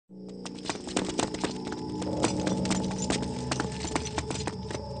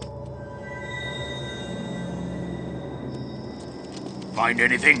Find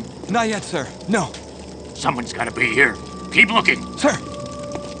anything? Not yet, sir. No. Someone's gotta be here. Keep looking. Sir!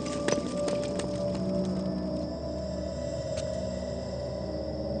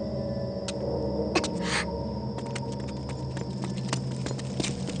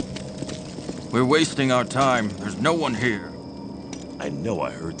 We're wasting our time. There's no one here. I know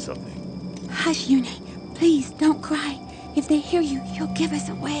I heard something. Hush, Yune. Please, don't cry. If they hear you, you'll give us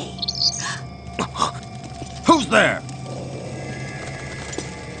away. Who's there?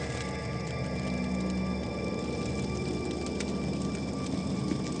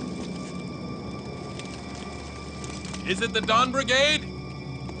 Is it the Dawn Brigade?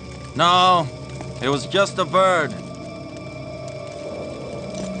 No, it was just a bird.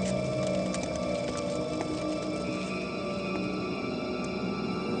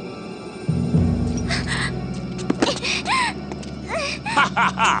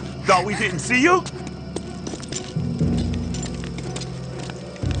 Thought we didn't see you?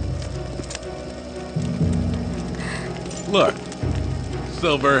 Look,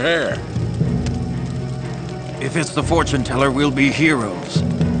 silver hair. If it's the fortune teller, we'll be heroes.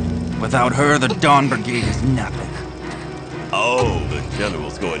 Without her, the Dawn Brigade is nothing. Oh, the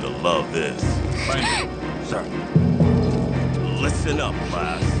General's going to love this. Find it. Sir. Listen up,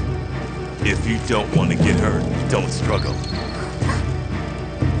 class. If you don't want to get hurt, don't struggle.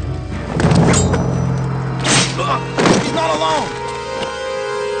 He's not alone!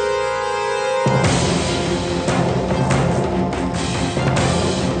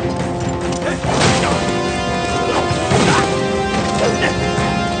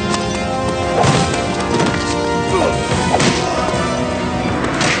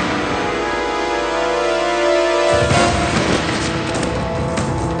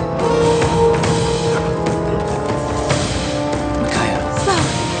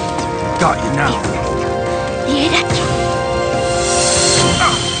 Got you now.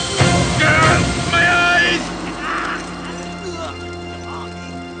 My eyes!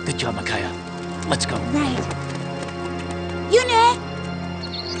 Good job, Micaiah. Let's go. Right. Yune!